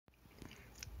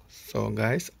So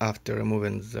guys, after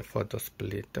removing the photo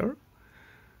splitter,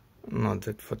 not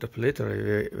that photo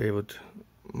splitter, we would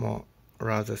more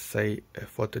rather say a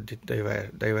photo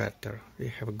diverter, we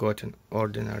have got an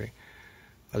ordinary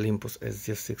Olympus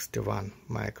sz61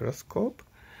 microscope,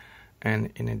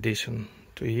 and in addition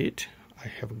to it I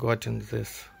have gotten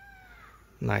this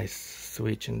nice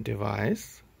switching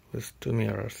device with two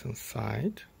mirrors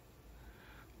inside.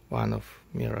 One of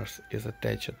mirrors is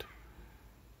attached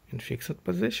in fixed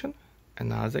position,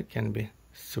 another can be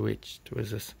switched with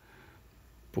this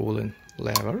pulling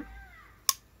lever,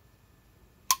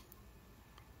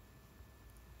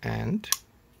 and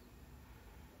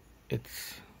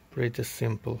it's pretty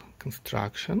simple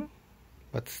construction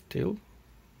but still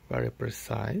very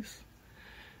precise.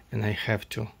 And I have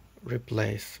to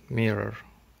replace mirror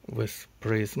with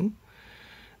prism,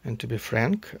 and to be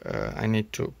frank, I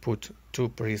need to put two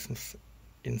prisms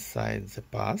inside the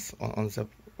pass, on the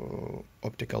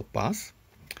optical pass.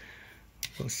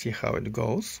 We'll see how it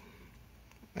goes.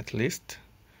 At least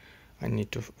I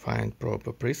need to find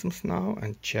proper prisms now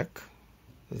and check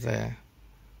the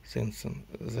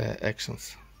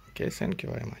actions. Okay, thank you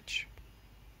very much.